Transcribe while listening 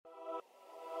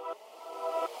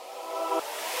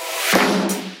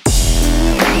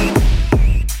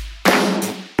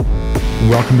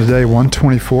Welcome to day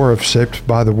 124 of Shaped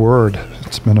by the Word.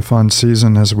 It's been a fun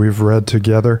season as we've read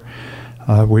together.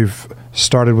 We've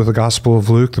started with the Gospel of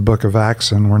Luke, the book of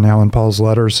Acts, and we're now in Paul's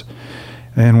letters.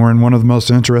 And we're in one of the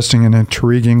most interesting and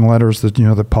intriguing letters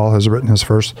that Paul has written, his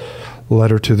first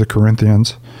letter to the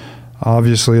Corinthians.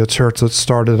 Obviously, a church that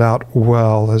started out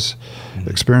well is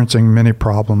experiencing many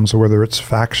problems, whether it's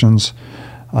factions,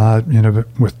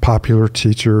 with popular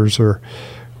teachers, or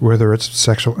whether it's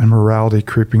sexual immorality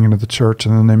creeping into the church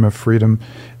in the name of freedom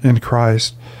in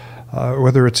Christ,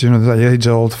 whether it's the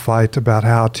age-old fight about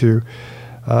how to,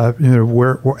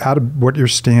 what your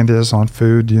stand is on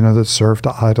food, that's served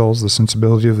to idols, the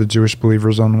sensibility of the Jewish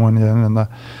believers on one end, and the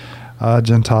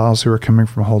Gentiles who are coming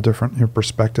from a whole different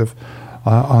perspective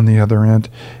on the other end.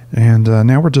 And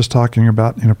now we're just talking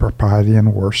about propriety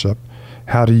in worship,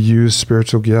 how to use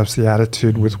spiritual gifts, the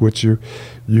attitude with which you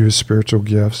use spiritual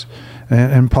gifts.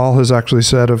 And Paul has actually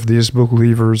said of these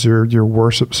believers, your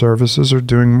worship services are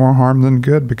doing more harm than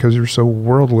good because you're so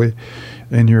worldly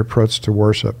in your approach to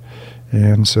worship.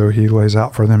 And so he lays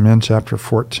out for them in chapter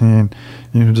 14,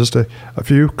 just a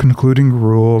few concluding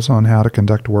rules on how to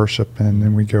conduct worship. And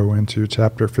then we go into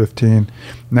chapter 15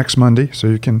 next Monday. So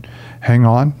you can hang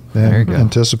on in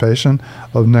anticipation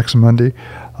of next Monday,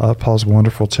 Paul's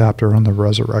wonderful chapter on the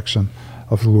resurrection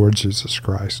of the Lord Jesus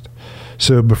Christ.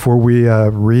 So before we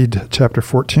read chapter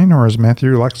 14, or as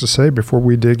Matthew likes to say, before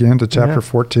we dig into chapter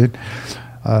 14,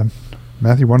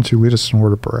 Matthew, why don't you lead us in a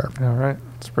word of prayer? All right,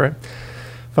 let's pray.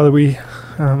 Father, we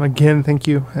again thank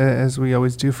you, as we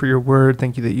always do, for your word.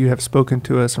 Thank you that you have spoken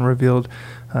to us and revealed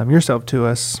yourself to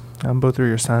us, both through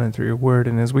your Son and through your word.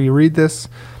 And as we read this,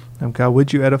 God,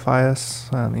 would you edify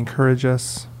us, encourage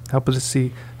us, help us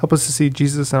to see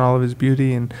Jesus in all of his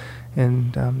beauty, and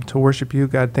to worship you.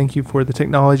 God, thank you for the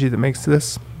technology that makes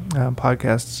this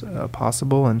podcast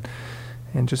possible,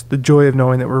 and just the joy of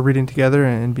knowing that we're reading together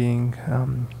and being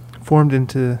formed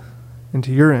into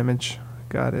your image.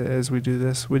 God, as we do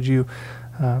this, would you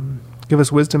give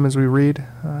us wisdom as we read,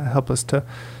 help us to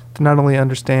not only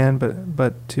understand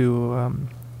but to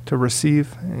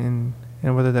receive, and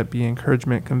whether that be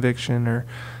encouragement, conviction, or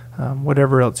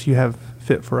whatever else you have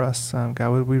fit for us.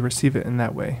 God, would we receive it in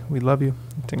that way? We love you.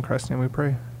 It's in Christ's name we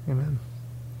pray. Amen.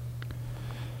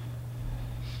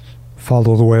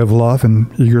 Follow the way of love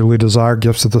and eagerly desire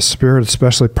gifts of the Spirit,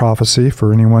 especially prophecy,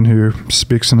 for anyone who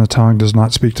speaks in a tongue does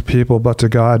not speak to people but to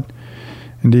God.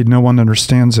 Indeed, no one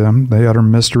understands them. They utter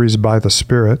mysteries by the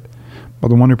Spirit. But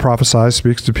the one who prophesies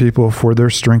speaks to people for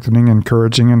their strengthening,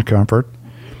 encouraging, and comfort.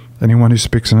 Anyone who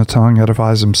speaks in a tongue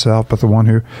edifies himself, but the one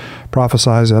who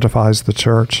prophesies edifies the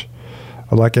church.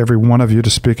 I'd like every one of you to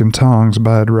speak in tongues,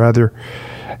 but I'd rather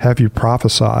have you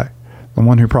prophesy. The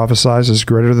one who prophesies is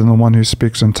greater than the one who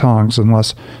speaks in tongues,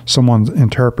 unless someone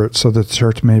interprets, so that the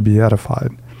church may be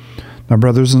edified. Now,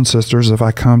 brothers and sisters, if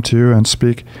I come to you and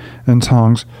speak in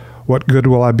tongues, what good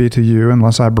will I be to you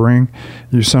unless I bring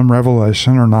you some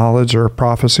revelation or knowledge or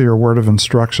prophecy or word of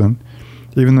instruction?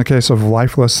 Even in the case of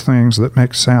lifeless things that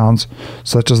make sounds,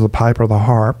 such as the pipe or the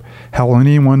harp, how will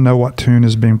anyone know what tune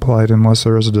is being played unless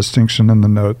there is a distinction in the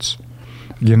notes?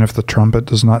 Again, if the trumpet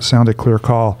does not sound a clear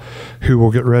call, who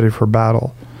will get ready for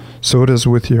battle? So it is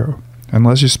with you.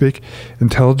 Unless you speak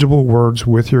intelligible words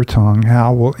with your tongue,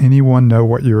 how will anyone know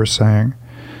what you are saying?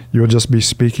 You will just be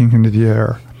speaking into the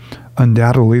air.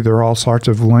 Undoubtedly, there are all sorts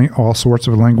of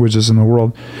languages in the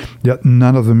world, yet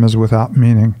none of them is without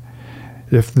meaning.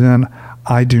 If then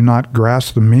I do not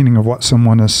grasp the meaning of what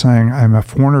someone is saying, I am a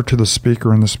foreigner to the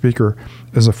speaker, and the speaker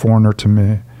is a foreigner to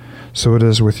me. So it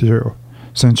is with you.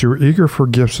 Since you are eager for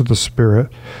gifts of the Spirit,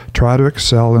 try to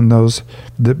excel in those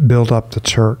that build up the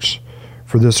church.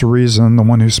 For this reason, the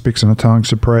one who speaks in a tongue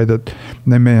should pray that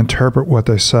they may interpret what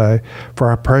they say.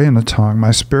 For I pray in a tongue,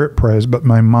 my spirit prays, but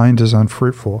my mind is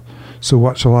unfruitful. So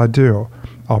what shall I do?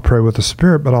 I'll pray with the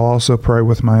Spirit, but I'll also pray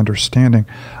with my understanding.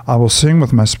 I will sing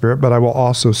with my spirit, but I will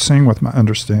also sing with my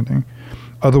understanding.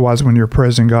 Otherwise, when you're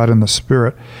praising God in the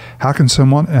Spirit, how can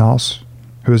someone else,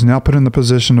 who is now put in the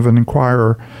position of an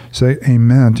inquirer, say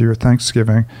amen to your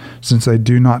thanksgiving, since they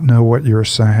do not know what you are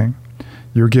saying?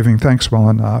 You're giving thanks well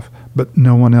enough, but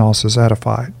no one else is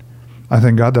edified. I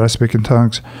thank God that I speak in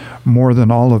tongues more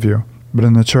than all of you, but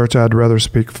in the church I'd rather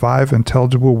speak 5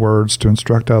 intelligible words to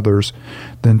instruct others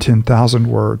than 10,000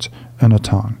 words in a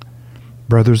tongue.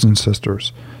 Brothers and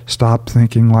sisters, stop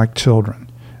thinking like children.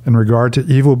 In regard to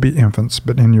evil, be infants,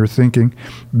 but in your thinking,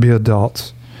 be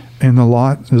adults. In the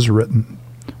law it is written,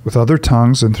 with other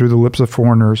tongues and through the lips of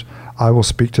foreigners I will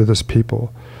speak to this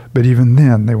people. But even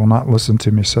then they will not listen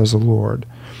to me, says the Lord.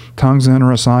 Tongues then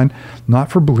are a sign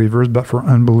not for believers, but for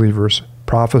unbelievers.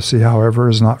 Prophecy, however,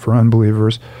 is not for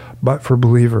unbelievers, but for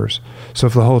believers. So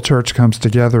if the whole church comes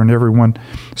together and everyone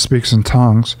speaks in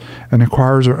tongues, and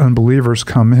inquirers or unbelievers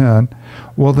come in,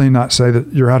 will they not say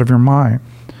that you're out of your mind?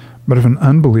 But if an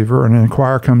unbeliever or an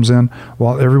inquirer comes in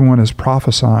while everyone is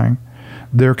prophesying,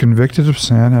 they're convicted of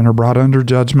sin and are brought under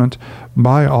judgment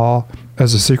by all,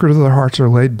 as the secret of their hearts are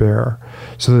laid bare,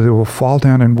 so that they will fall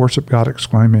down and worship God,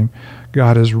 exclaiming,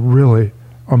 God is really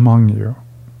among you.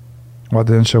 What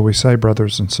then shall we say,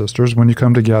 brothers and sisters, when you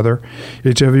come together?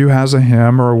 Each of you has a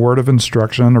hymn or a word of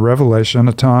instruction, a revelation,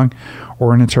 a tongue,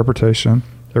 or an interpretation.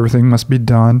 Everything must be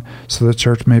done so the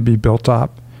church may be built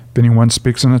up. If anyone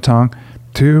speaks in a tongue,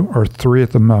 2 or 3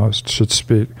 at the most should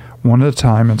speak, one at a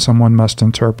time, and someone must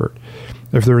interpret.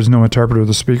 If there is no interpreter,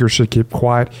 the speaker should keep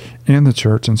quiet in the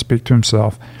church and speak to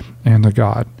himself and to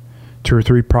God. 2 or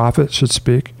 3 prophets should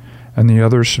speak, and the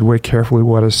others should weigh carefully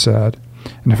what is said.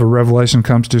 And if a revelation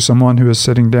comes to someone who is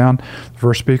sitting down, the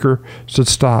first speaker should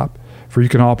stop, for you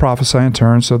can all prophesy in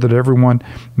turn, so that everyone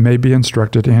may be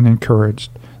instructed and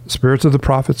encouraged. The spirits of the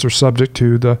prophets are subject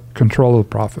to the control of the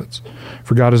prophets.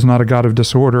 For God is not a God of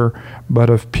disorder,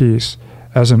 but of peace,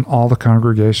 as in all the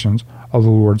congregations of the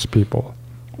Lord's people.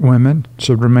 Women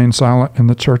should remain silent in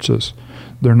the churches.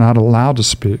 They're not allowed to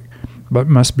speak, but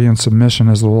must be in submission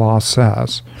as the law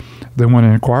says. If they want to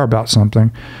inquire about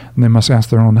something, they must ask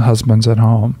their own husbands at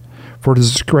home. For it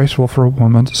is disgraceful for a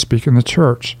woman to speak in the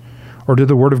church. Or did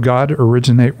the word of God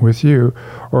originate with you,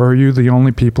 or are you the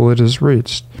only people it has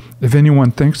reached? If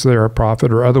anyone thinks they are a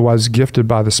prophet or otherwise gifted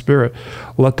by the Spirit,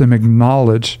 let them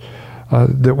acknowledge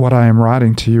that what I am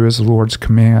writing to you is the Lord's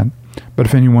command. But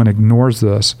if anyone ignores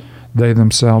this, they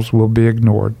themselves will be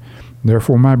ignored.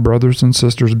 Therefore, my brothers and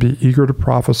sisters, be eager to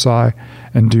prophesy,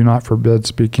 and do not forbid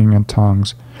speaking in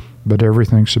tongues, but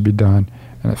everything should be done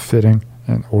in a fitting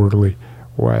and orderly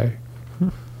way.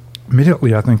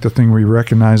 Immediately, I think the thing we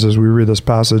recognize as we read this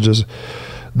passage is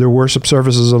their worship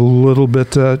service is a little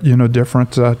bit,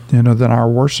 different, than our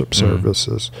worship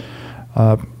services.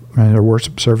 And their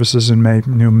worship services, in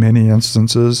many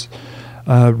instances,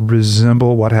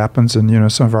 resemble what happens in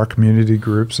some of our community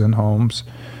groups and homes.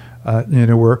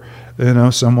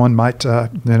 Where someone might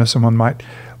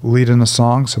lead in a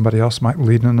song, somebody else might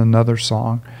lead in another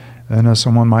song, and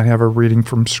someone might have a reading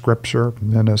from Scripture,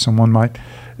 someone might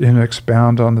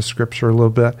expound on the Scripture a little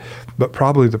bit. But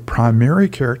probably the primary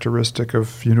characteristic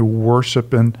of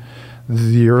worship in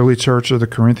the early church or the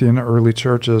Corinthian early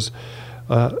church is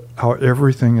how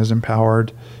everything is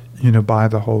empowered by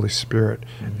the Holy Spirit.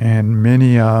 Mm-hmm. And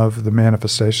many of the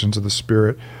manifestations of the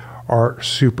Spirit are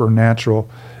supernatural,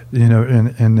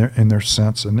 in their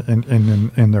sense and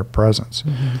in their presence.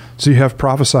 Mm-hmm. So you have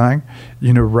prophesying,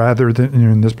 rather than,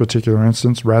 in this particular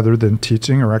instance, rather than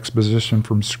teaching or exposition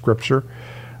from Scripture,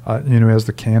 as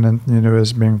the canon,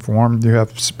 is being formed. You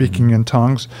have speaking in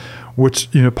tongues, which,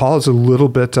 Paul is a little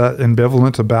bit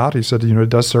ambivalent about. He said, it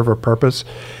does serve a purpose.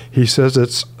 He says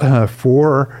it's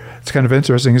kind of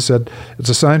interesting. He said it's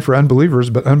a sign for unbelievers,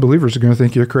 but unbelievers are going to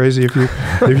think you're crazy if you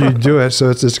do it.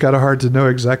 So it's kind of hard to know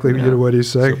exactly what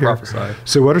he's saying here. Prophesy.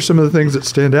 So what are some of the things that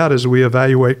stand out as we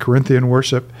evaluate Corinthian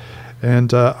worship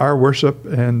and our worship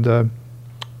and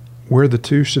where the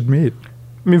two should meet?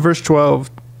 Verse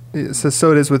 12. It says,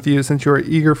 so it is with you, since you are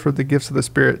eager for the gifts of the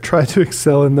Spirit, try to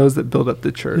excel in those that build up the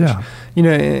church. Yeah.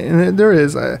 And there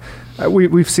is,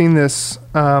 we've seen this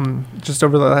just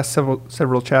over the last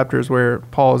several chapters where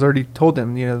Paul has already told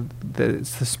them, that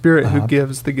it's the Spirit who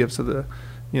gives the gifts of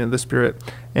the Spirit.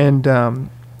 And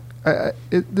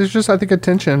there's just, I think, a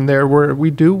tension there where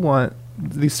we do want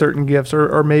these certain gifts,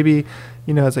 or maybe,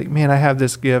 it's like, man, I have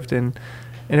this gift, and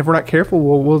if we're not careful,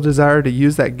 we'll desire to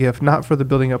use that gift, not for the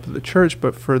building up of the church,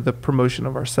 but for the promotion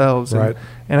of ourselves. Right.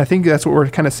 And I think that's what we're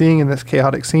kind of seeing in this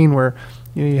chaotic scene where,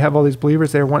 you have all these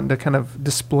believers there wanting to kind of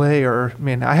display, or,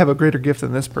 man, I have a greater gift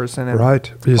than this person. And right.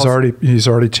 He's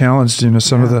already challenged,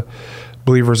 some of the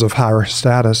believers of higher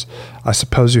status. I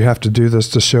suppose you have to do this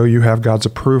to show you have God's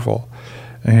approval.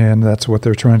 And that's what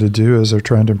they're trying to do, is they're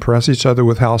trying to impress each other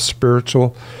with how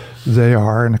spiritual they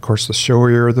are. And, of course, the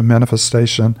showier the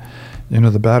manifestation,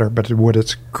 the better. But what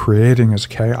it's creating is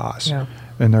chaos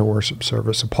in their worship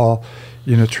service. So Paul,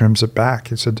 trims it back.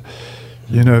 He said,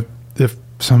 if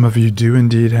some of you do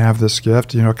indeed have this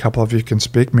gift, a couple of you can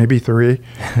speak, maybe 3.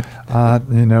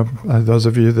 Those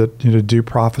of you that do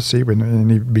prophecy, and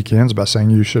he begins by saying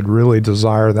you should really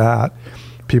desire that.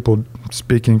 People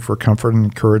speaking for comfort and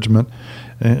encouragement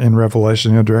in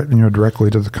revelation, directly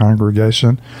to the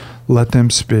congregation. Let them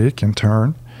speak in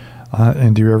turn.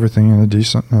 And do everything in a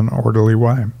decent and orderly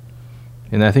way.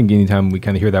 And I think anytime we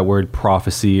kind of hear that word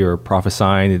prophecy or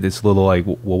prophesying, it's a little like,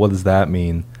 well, what does that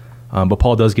mean? But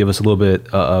Paul does give us a little bit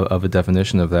of a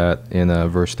definition of that in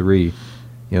verse 3.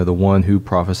 The one who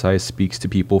prophesies speaks to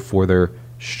people for their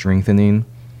strengthening,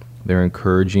 their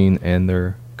encouraging, and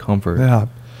their comfort. Yeah.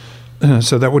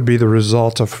 So that would be the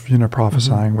result of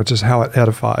prophesying, which is how it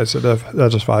edifies. It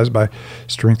edifies by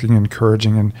strengthening,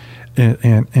 encouraging,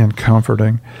 and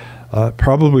comforting.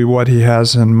 Probably what he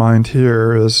has in mind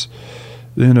here is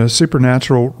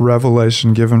supernatural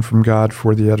revelation given from God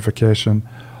for the edification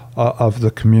of the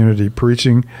community.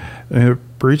 Preaching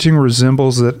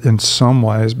resembles it in some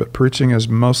ways, but preaching is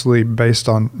mostly based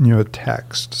on a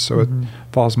text, so it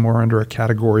falls more under a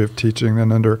category of teaching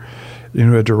than under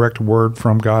a direct word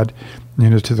from God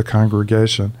to the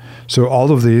congregation. So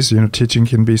all of these, teaching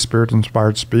can be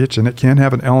Spirit-inspired speech, and it can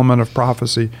have an element of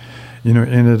prophecy in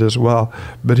it as well.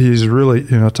 But he's really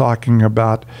talking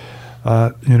about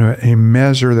a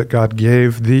measure that God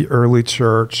gave the early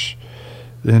church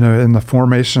in the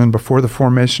formation, before the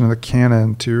formation of the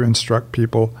canon, to instruct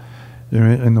people,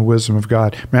 in the wisdom of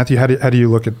God. Matthew, how do you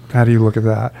look at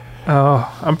that?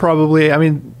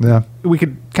 We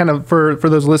could kind of, for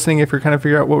those listening, if you're kind of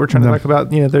figure out what we're trying to talk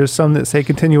about, there's some that say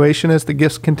continuationist, the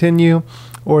gifts continue,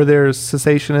 or there's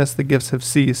cessationist, the gifts have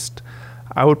ceased.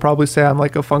 I would probably say I'm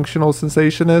like a functional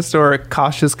cessationist or a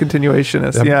cautious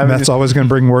continuationist. Matt's always going to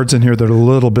bring words in here that are a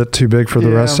little bit too big for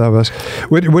the rest of us.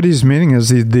 What he's meaning is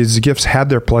these gifts had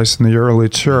their place in the early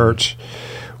church,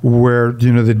 where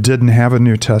they didn't have a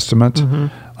New Testament.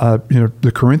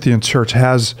 The Corinthian church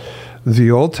has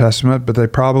the Old Testament,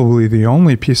 but probably the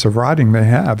only piece of writing they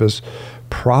have is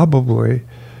probably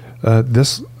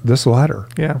this letter.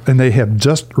 And they have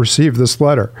just received this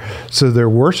letter. So their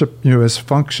worship, is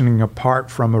functioning apart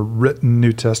from a written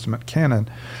New Testament canon.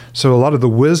 So a lot of the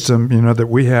wisdom, that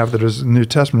we have that is New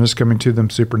Testament is coming to them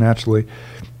supernaturally,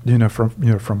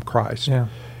 from Christ.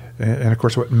 And of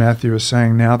course, what Matthew is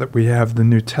saying, now that we have the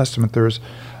New Testament, there is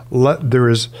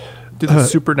do the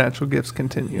supernatural gifts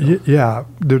continue?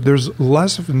 There's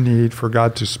less of a need for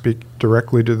God to speak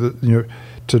directly to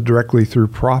directly through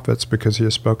prophets, because he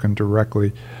has spoken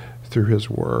directly through his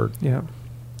word.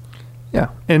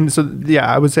 And so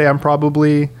I would say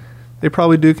they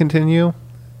probably do continue.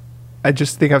 I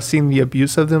just think I've seen the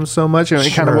abuse of them so much, and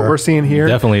kind of what we're seeing here.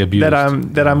 Definitely abused.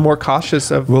 That I'm more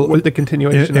cautious of what the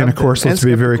continuation. And of course, let's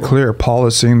be very clear. Paul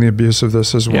is seeing the abuse of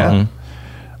this as well.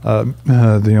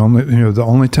 The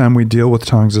only time we deal with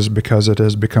tongues is because it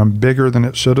has become bigger than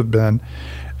it should have been,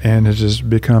 and it has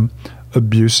become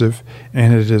abusive,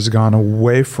 and it has gone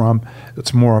away from,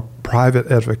 it's more a private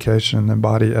edification than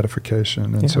body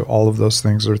edification. And so all of those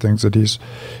things are things that he's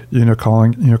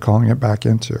calling it back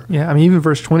into. Even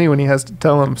verse 20, when he has to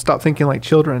tell them, stop thinking like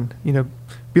children,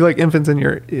 be like infants in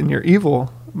your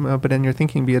evil, but in your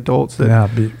thinking be adults.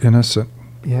 Be innocent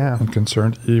and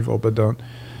concerned evil, but don't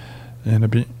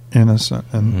be innocent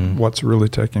in what's really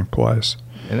taking place.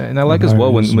 And I like as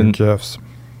well when gifts.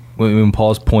 When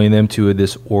Paul's pointing them to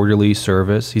this orderly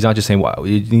service, he's not just saying, "Wow,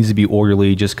 it needs to be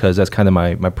orderly," just because that's kind of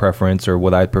my preference or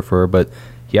what I prefer, but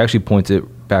he actually points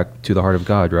it back to the heart of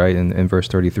God, right? In verse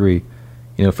 33,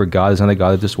 for God is not a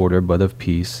God of disorder, but of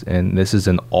peace, and this is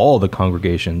in all the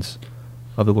congregations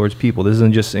of the Lord's people. This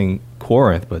isn't just in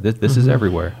Corinth, but this is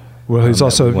everywhere. Well, he's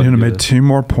also made two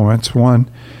more points. One,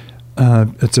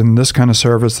 it's in this kind of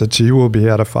service that you will be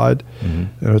edified.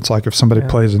 It's like if somebody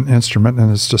plays an instrument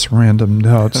and it's just random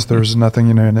notes. There's nothing,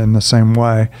 in the same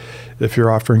way, if you're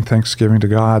offering thanksgiving to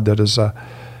God, that is,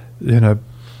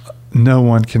 no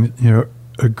one can,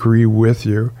 agree with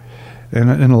you.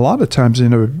 And a lot of times,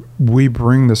 we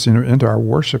bring this, into our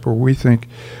worship, where we think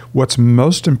what's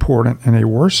most important in a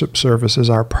worship service is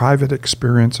our private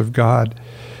experience of God.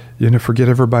 Forget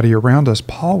everybody around us.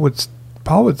 Paul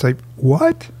would say,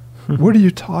 what? What are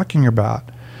you talking about?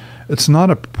 It's not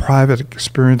a private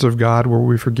experience of God where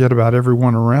we forget about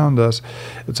everyone around us.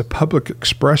 It's a public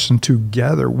expression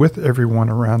together with everyone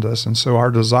around us. And so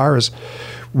our desire is,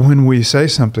 when we say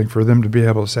something, for them to be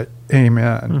able to say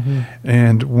amen.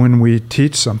 And when we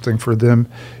teach something, for them,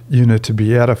 to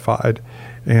be edified,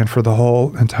 and for the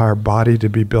whole entire body to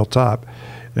be built up.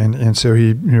 And so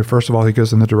he, first of all, he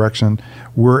goes in the direction,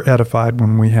 we're edified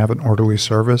when we have an orderly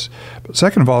service. But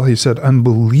second of all, he said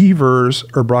unbelievers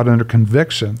are brought under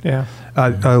conviction.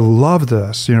 I love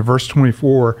this. Verse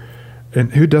 24,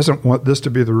 and who doesn't want this to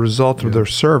be the result of their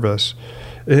service?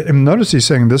 And notice he's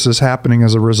saying this is happening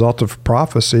as a result of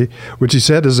prophecy, which he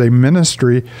said is a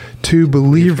ministry to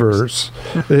believers.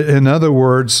 In other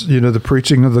words, the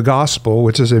preaching of the gospel,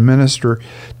 which is a minister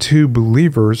to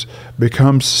believers,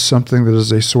 becomes something that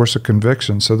is a source of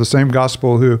conviction. So the same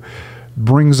gospel who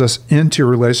brings us into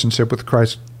relationship with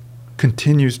Christ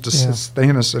continues to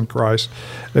sustain us in Christ,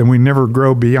 and we never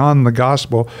grow beyond the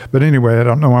gospel. But anyway, I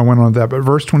don't know why I went on that. But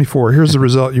verse 24, here's the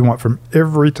result you want from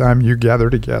every time you gather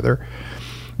together.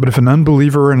 But if an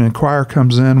unbeliever or an inquirer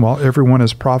comes in while everyone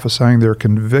is prophesying, they're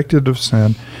convicted of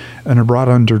sin and are brought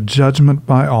under judgment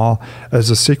by all, as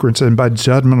the secret. And by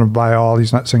judgment by all,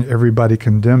 he's not saying everybody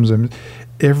condemns him.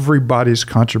 Everybody's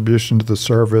contribution to the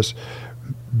service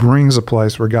brings a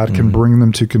place where God can bring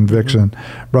them to conviction.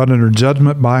 Brought under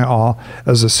judgment by all,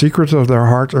 as the secrets of their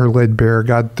hearts are laid bare,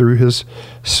 God, through his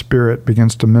Spirit,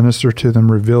 begins to minister to them,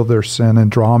 reveal their sin,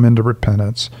 and draw them into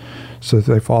repentance, so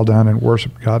that they fall down and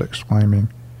worship God, exclaiming,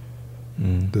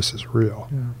 this is real.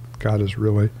 Yeah. God is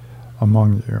really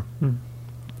among you.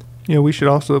 We should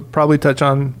also probably touch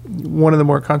on one of the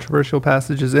more controversial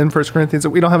passages in 1 Corinthians that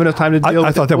we don't have enough time to deal with.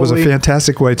 I thought that was a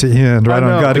fantastic way to end,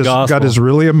 right? God is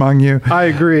really among you. I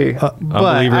agree. But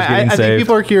I think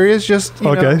people are curious.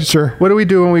 Sure. What do we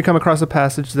do when we come across a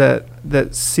passage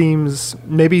that seems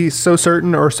maybe so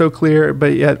certain or so clear,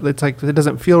 but yet it's like it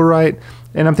doesn't feel right?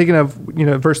 And I'm thinking of,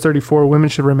 verse 34, women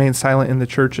should remain silent in the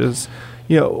churches.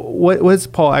 What's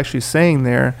Paul actually saying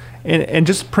there? And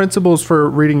just principles for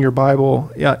reading your Bible.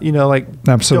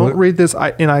 Absolutely. Don't read this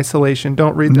in isolation.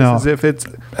 Don't read this as if it's,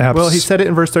 he said it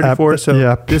in verse 34.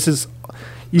 This is,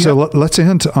 let's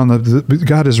end on the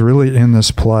God is really in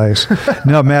this place.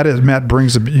 Now, Matt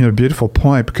brings a beautiful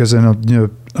point, because in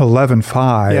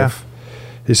 11:5,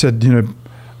 he said,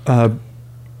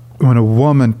 when a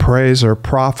woman prays or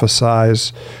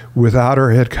prophesies without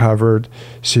her head covered,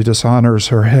 she dishonors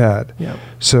her head. Yep.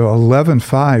 So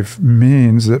 11:5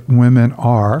 means that women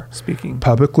are speaking,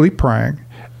 publicly praying,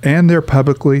 and they're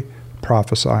publicly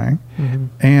prophesying.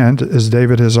 And as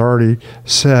David has already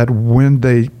said, when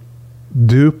they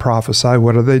do prophesy,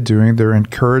 what are they doing? They're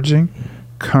encouraging,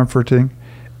 comforting,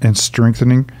 and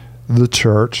strengthening the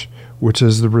church, which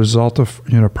is the result of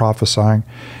prophesying.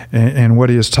 And what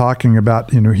he is talking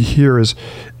about here is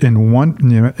in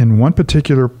one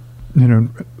particular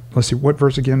let's see, what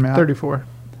verse again, Matt? 34.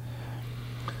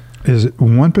 Is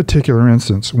one particular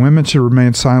instance, women should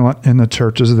remain silent in the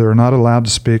churches. They are not allowed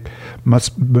to speak,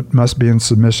 but must be in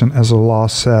submission, as the law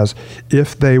says,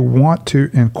 if they want to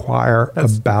inquire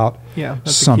about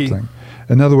something.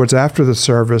 In other words, after the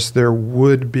service, there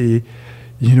would be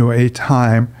a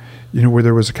time where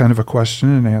there was a kind of a question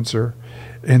and answer,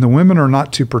 and the women are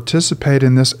not to participate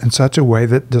in this in such a way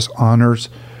that dishonors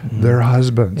their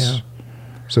husbands. Yeah.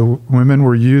 So women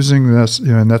were using this,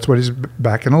 and that's what he's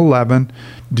back in 11.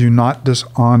 Do not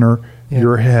dishonor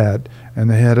your head, and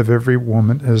the head of every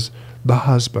woman is the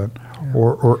husband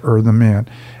or the man,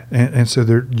 and so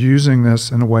they're using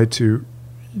this in a way to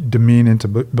demean and to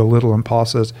belittle. And Paul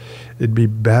says it'd be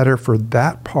better for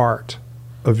that part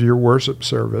of your worship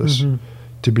service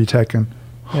to be taken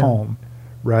home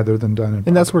rather than done in public.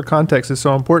 And that's where context is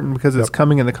so important, because it's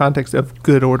coming in the context of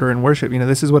good order in worship.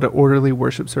 This is what an orderly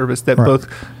worship service that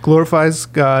both glorifies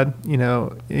God,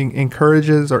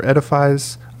 encourages or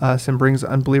edifies us and brings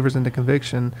unbelievers into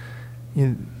conviction.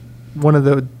 One of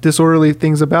the disorderly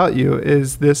things about you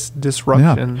is this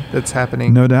disruption that's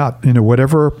happening. No doubt.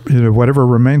 Whatever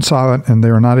remains silent and they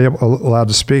are not allowed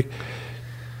to speak,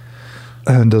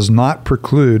 and does not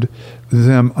preclude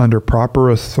them under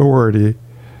proper authority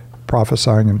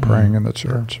prophesying and praying in the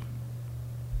church.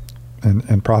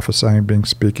 And prophesying being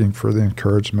speaking for the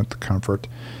encouragement, the comfort,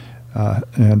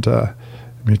 and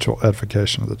mutual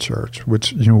edification of the church,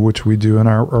 which we do in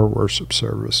our worship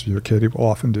service. Katie will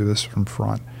often do this from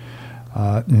front.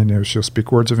 She'll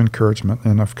speak words of encouragement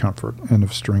and of comfort and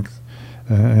of strength,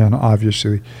 and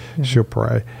obviously she'll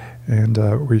pray. And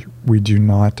we do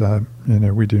not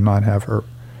have her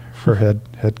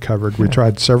head covered. We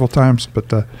tried several times,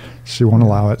 but she won't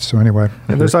allow it. So anyway,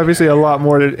 and there's obviously a lot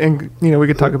more to we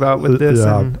could talk about with this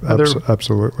and other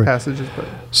absolutely passages. But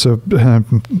so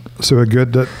a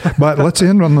good. But let's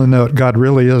end on the note: God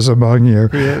really is among you.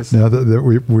 He is. Now that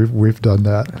we've done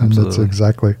that, Absolutely. And that's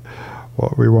exactly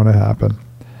what we want to happen.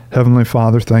 Heavenly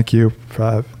Father, thank you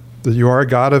that you are a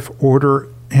God of order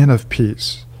and of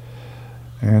peace.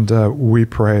 And we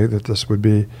pray that this would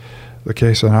be the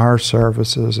case in our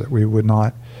services, that we would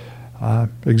not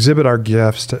exhibit our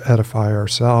gifts to edify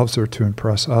ourselves or to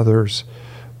impress others,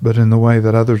 but in the way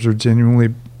that others are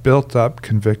genuinely built up,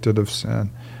 convicted of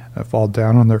sin, and fall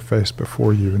down on their face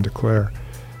before you and declare,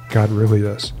 God really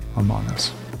is among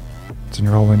us. It's in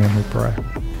your holy name we pray.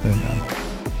 Amen.